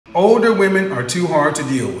Older women are too hard to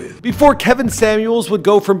deal with. Before Kevin Samuels would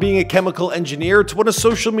go from being a chemical engineer to one of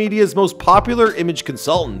social media's most popular image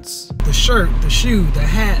consultants. The shirt, the shoe, the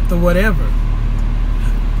hat, the whatever.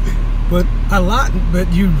 But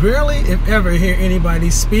you rarely, if ever, hear anybody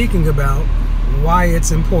speaking about why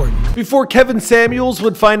it's important. Before Kevin Samuels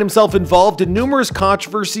would find himself involved in numerous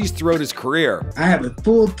controversies throughout his career. I have a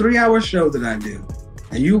full 3-hour show that I do,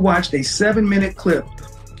 and you watched a 7-minute clip.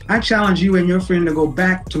 I challenge you and your friend to go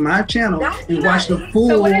back to my channel and watch the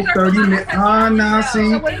full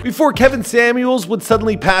 30-minute. Before Kevin Samuels would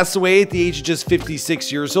suddenly pass away at the age of just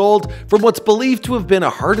 56 years old from what's believed to have been a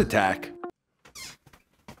heart attack.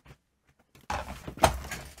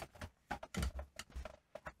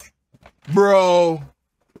 Bro,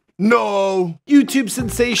 no. YouTube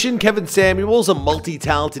sensation Kevin Samuels, a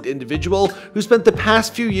multi-talented individual who spent the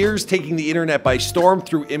past few years taking the internet by storm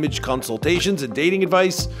through image consultations and dating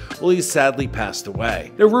advice, well, he sadly passed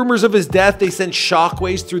away. Now, rumors of his death, they sent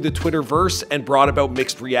shockwaves through the Twitterverse and brought about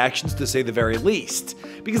mixed reactions, to say the very least.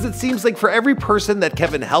 Because it seems like for every person that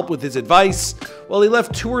Kevin helped with his advice, well, he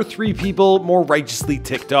left 2 or 3 people more righteously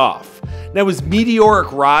ticked off. Now, his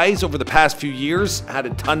meteoric rise over the past few years had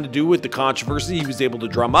a ton to do with the controversy he was able to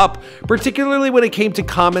drum up, particularly when it came to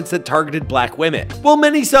comments that targeted black women. While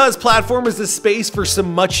many saw his platform as a space for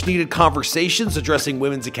some much-needed conversations addressing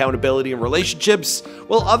women's accountability in relationships,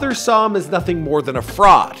 while others saw him as nothing more than a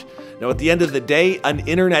fraud. Now, at the end of the day, an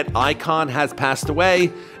internet icon has passed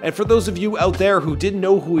away, and for those of you out there who didn't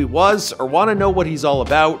know who he was or want to know what he's all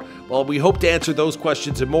about, well, we hope to answer those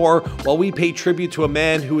questions and more while we pay tribute to a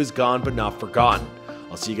man who is gone but not forgotten.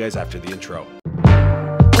 I'll see you guys after the intro.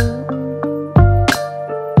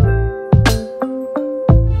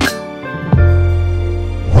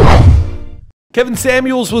 Kevin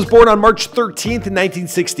Samuels was born on March 13th in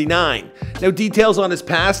 1969. Now, details on his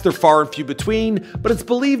past are far and few between, but it's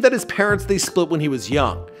believed that his parents, they split when he was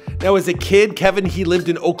young. Now, as a kid, Kevin, he lived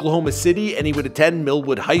in Oklahoma City and he would attend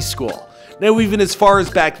Millwood High School. Now, even as far as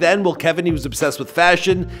back then, well, Kevin, he was obsessed with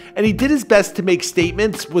fashion, and he did his best to make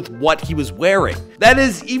statements with what he was wearing. That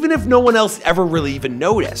is, even if no one else ever really even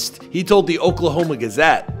noticed. He told the Oklahoma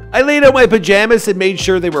Gazette, "I laid out my pajamas and made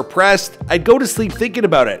sure they were pressed. I'd go to sleep thinking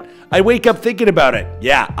about it. I'd wake up thinking about it.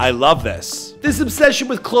 Yeah, I love this." This obsession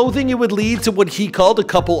with clothing, it would lead to what he called a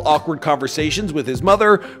couple awkward conversations with his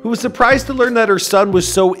mother, who was surprised to learn that her son was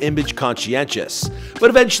so image conscientious.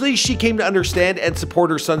 But eventually, she came to understand and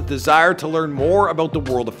support her son's desire to learn more about the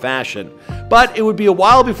world of fashion. But it would be a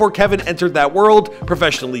while before Kevin entered that world,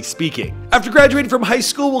 professionally speaking. After graduating from high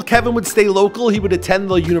school, well, Kevin would stay local. He would attend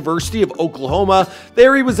the University of Oklahoma.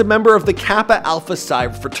 There, he was a member of the Kappa Alpha Psi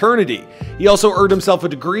fraternity. He also earned himself a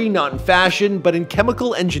degree, not in fashion, but in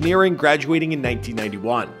chemical engineering, graduating in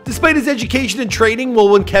 1991. Despite his education and training, well,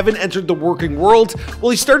 when Kevin entered the working world, well,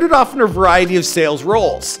 he started off in a variety of sales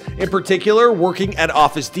roles, in particular working at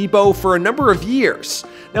Office Depot for a number of years.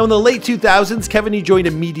 Now, in the late 2000s, Kevin, he joined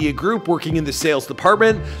a media group working in the sales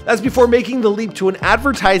department. That's before making the leap to an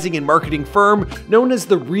advertising and marketing firm known as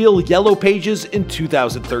the Real Yellow Pages in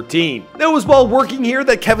 2013. Now, it was while working here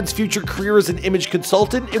that Kevin's future career as an image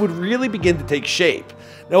consultant, it would really begin to take shape.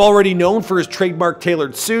 Now, already known for his trademark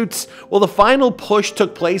tailored suits, well, the final push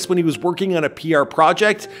took place when he was working on a PR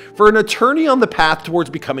project for an attorney on the path towards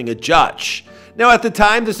becoming a judge. Now, at the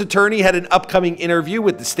time, this attorney had an upcoming interview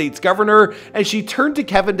with the state's governor, and she turned to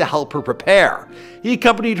Kevin to help her prepare. He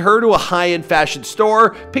accompanied her to a high-end fashion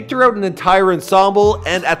store, picked her out an entire ensemble,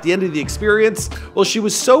 and at the end of the experience, well, she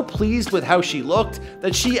was so pleased with how she looked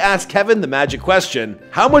that she asked Kevin the magic question,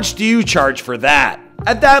 "How much do you charge for that?"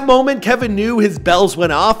 At that moment, Kevin knew his bells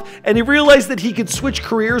went off, and he realized that he could switch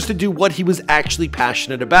careers to do what he was actually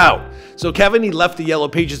passionate about. So Kevin, he left the Yellow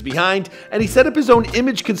Pages behind, and he set up his own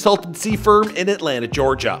image consultancy firm in Atlanta,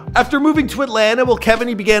 Georgia. After moving to Atlanta, well, Kevin,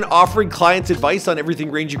 he began offering clients advice on everything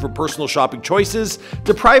ranging from personal shopping choices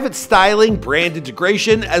to private styling, brand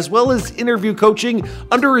integration, as well as interview coaching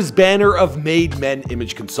under his banner of Made Men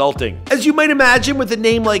Image Consulting. As you might imagine, with a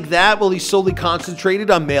name like that, well, he solely concentrated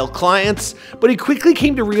on male clients, but he quickly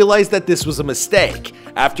came to realize that this was a mistake,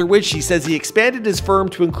 after which he says he expanded his firm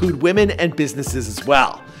to include women and businesses as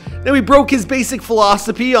well. Now, he broke his basic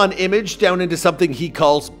philosophy on image down into something he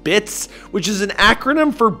calls BITS, which is an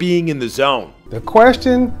acronym for being in the zone. The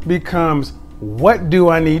question becomes, what do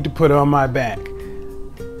I need to put on my back?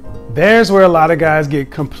 There's where a lot of guys get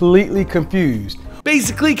completely confused.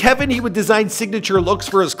 Basically, Kevin, he would design signature looks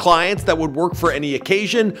for his clients that would work for any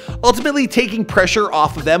occasion, ultimately taking pressure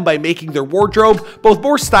off of them by making their wardrobe both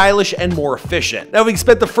more stylish and more efficient. Now, having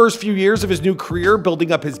spent the first few years of his new career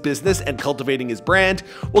building up his business and cultivating his brand,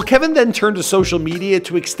 well, Kevin then turned to social media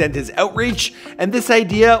to extend his outreach, and this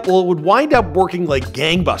idea, well, it would wind up working like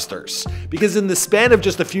gangbusters, because in the span of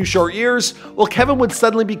just a few short years, well, Kevin would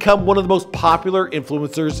suddenly become one of the most popular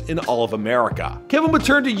influencers in all of America. Kevin would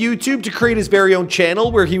turn to YouTube to create his very own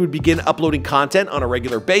channel where he would begin uploading content on a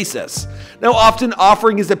regular basis. Now, often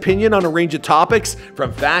offering his opinion on a range of topics,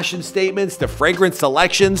 from fashion statements to fragrance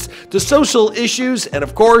selections to social issues and,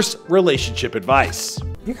 of course, relationship advice.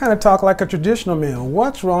 You kind of talk like a traditional man.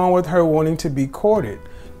 What's wrong with her wanting to be courted?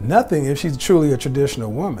 Nothing if she's truly a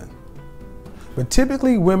traditional woman. But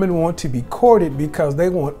typically women want to be courted because they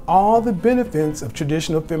want all the benefits of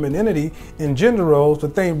traditional femininity in gender roles,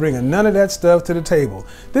 but they ain't bringing none of that stuff to the table.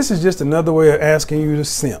 This is just another way of asking you to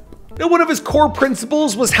simp. Now, one of his core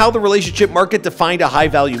principles was how the relationship market defined a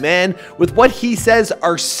high-value man with what he says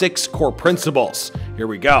are 6 core principles. Here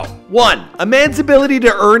we go. 1. A man's ability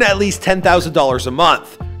to earn at least $10,000 a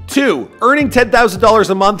month. 2. Earning $10,000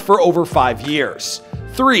 a month for over 5 years.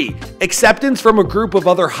 3. Acceptance from a group of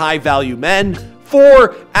other high-value men.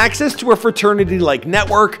 4. Access to a fraternity-like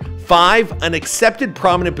network. 5. An accepted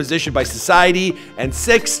prominent position by society. And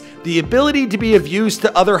 6. The ability to be of use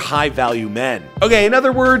to other high-value men. Okay, in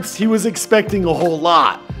other words, he was expecting a whole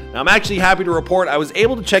lot. Now, I'm actually happy to report I was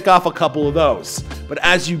able to check off a couple of those. But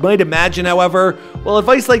as you might imagine, however, well,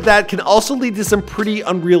 advice like that can also lead to some pretty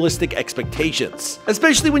unrealistic expectations.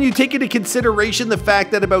 Especially when you take into consideration the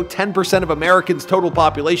fact that about 10% of Americans' total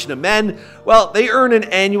population of men, well, they earn an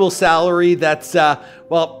annual salary that's in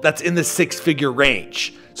the 6-figure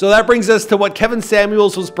range. So that brings us to what Kevin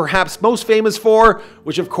Samuels was perhaps most famous for,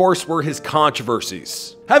 which of course were his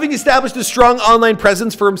controversies. Having established a strong online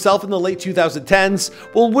presence for himself in the late 2010s,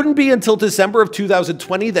 well, it wouldn't be until December of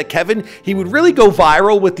 2020 that Kevin, he would really go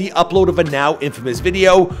viral with the upload of a now infamous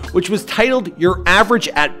video, which was titled "You're Average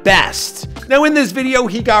at Best." Now, in this video,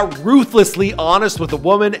 he got ruthlessly honest with a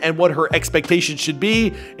woman and what her expectations should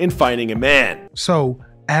be in finding a man. So,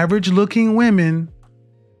 average-looking women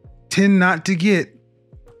tend not to get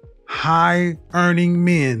high-earning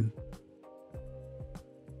men.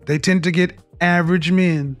 They tend to get average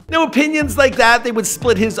men. Now, opinions like that, they would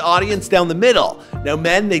split his audience down the middle. Now,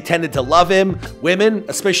 men, they tended to love him. Women,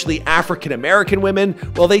 especially African-American women,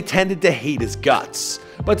 well, they tended to hate his guts.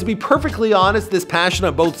 But to be perfectly honest, this passion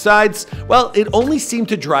on both sides, well, it only seemed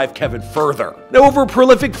to drive Kevin further. Now, over a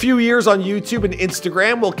prolific few years on YouTube and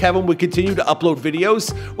Instagram, well, Kevin would continue to upload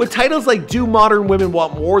videos with titles like "Do Modern Women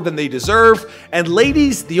Want More Than They Deserve?" and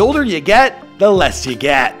 "Ladies, the older you get, the less you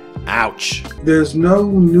get." Ouch. There's no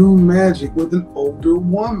new magic with an older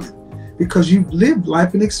woman because you've lived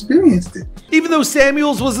life and experienced it. Even though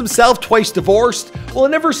Samuels was himself twice divorced, well, it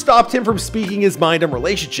never stopped him from speaking his mind on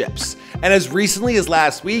relationships. And as recently as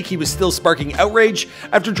last week, he was still sparking outrage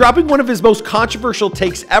after dropping one of his most controversial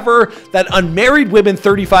takes ever, that unmarried women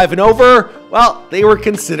 35 and over, well, they were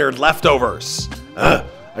considered leftovers. I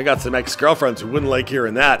got some ex-girlfriends who wouldn't like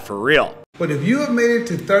hearing that, for real. But if you have made it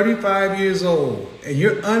to 35 years old and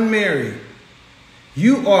you're unmarried,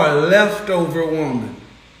 you are a leftover woman.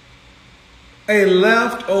 A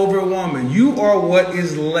leftover woman. You are what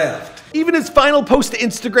is left. Even his final post to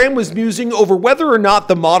Instagram was musing over whether or not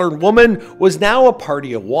the modern woman was now a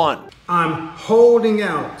party of one. I'm holding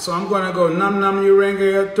out, so I'm going to go num num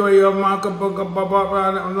urenga toyo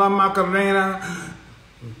macarena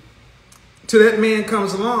till that man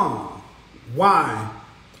comes along. Why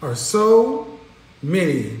are so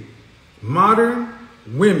many modern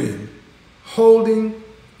women holding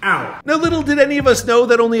out? Now, little did any of us know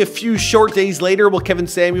that only a few short days later, well, Kevin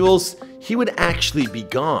Samuels, he would actually be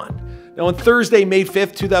gone. Now, on Thursday, May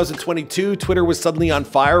 5th, 2022, Twitter was suddenly on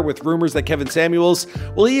fire with rumors that Kevin Samuels,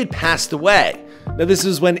 well, he had passed away. Now, this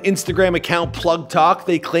is when Instagram account Plug Talk,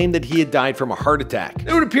 they claimed that he had died from a heart attack.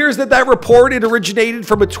 Now, it appears that that report, it originated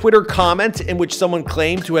from a Twitter comment in which someone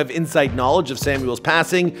claimed to have inside knowledge of Samuel's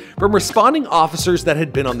passing from responding officers that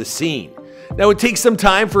had been on the scene. Now, it takes some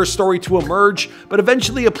time for a story to emerge, but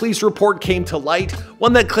eventually a police report came to light,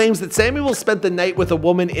 one that claims that Samuel spent the night with a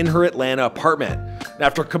woman in her Atlanta apartment. And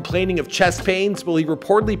after complaining of chest pains, well, he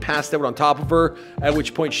reportedly passed out on top of her, at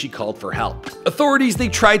which point she called for help. Authorities, they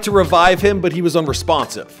tried to revive him, but he was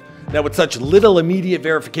unresponsive. Now, with such little immediate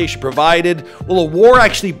verification provided, well, a war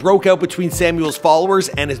actually broke out between Samuel's followers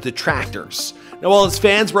and his detractors. Now, while his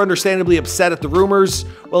fans were understandably upset at the rumors,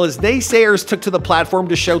 well, his naysayers took to the platform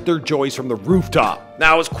to shout their joys from the rooftop.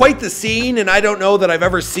 Now, it was quite the scene, and I don't know that I've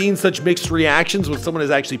ever seen such mixed reactions when someone has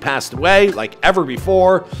actually passed away, like ever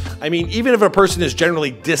before. I mean, even if a person is generally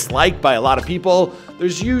disliked by a lot of people,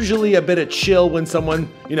 there's usually a bit of chill when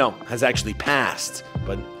someone, has actually passed.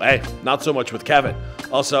 But hey, not so much with Kevin.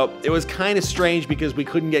 Also, it was kind of strange because we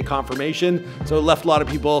couldn't get confirmation, so it left a lot of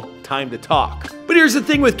people time to talk. But here's the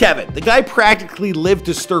thing with Kevin. The guy practically lived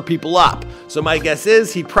to stir people up. So my guess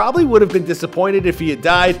is he probably would have been disappointed if he had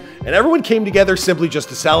died, and everyone came together simply just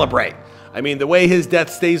to celebrate. I mean, the way his death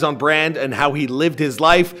stays on brand and how he lived his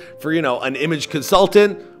life for, an image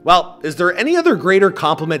consultant, well, is there any other greater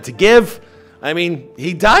compliment to give? I mean,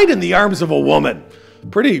 he died in the arms of a woman.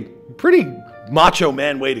 Pretty macho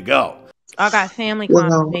man way to go. I got family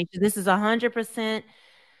confirmation. This is 100%.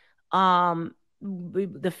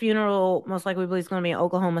 The funeral most likely is going to be in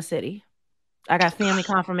Oklahoma City. I got family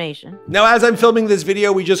confirmation. Now, as I'm filming this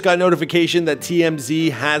video, we just got notification that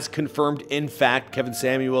TMZ has confirmed, in fact, Kevin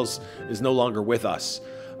Samuels is no longer with us.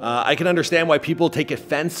 I can understand why people take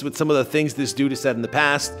offense with some of the things this dude has said in the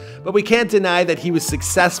past, but we can't deny that he was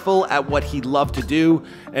successful at what he loved to do,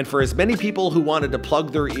 and for as many people who wanted to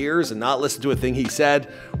plug their ears and not listen to a thing he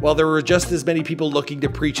said, well, there were just as many people looking to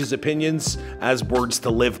preach his opinions as words to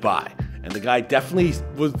live by. And the guy definitely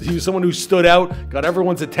was someone who stood out, got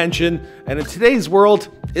everyone's attention, and in today's world,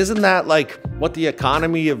 isn't that like what the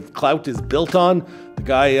economy of clout is built on? The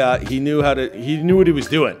guy, he knew what he was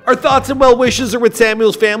doing. Our thoughts and well wishes are with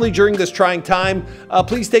Samuel's family during this trying time.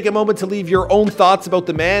 Please take a moment to leave your own thoughts about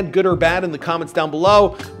the man, good or bad, in the comments down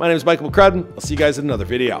below. My name is Michael McCrudden. I'll see you guys in another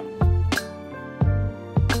video.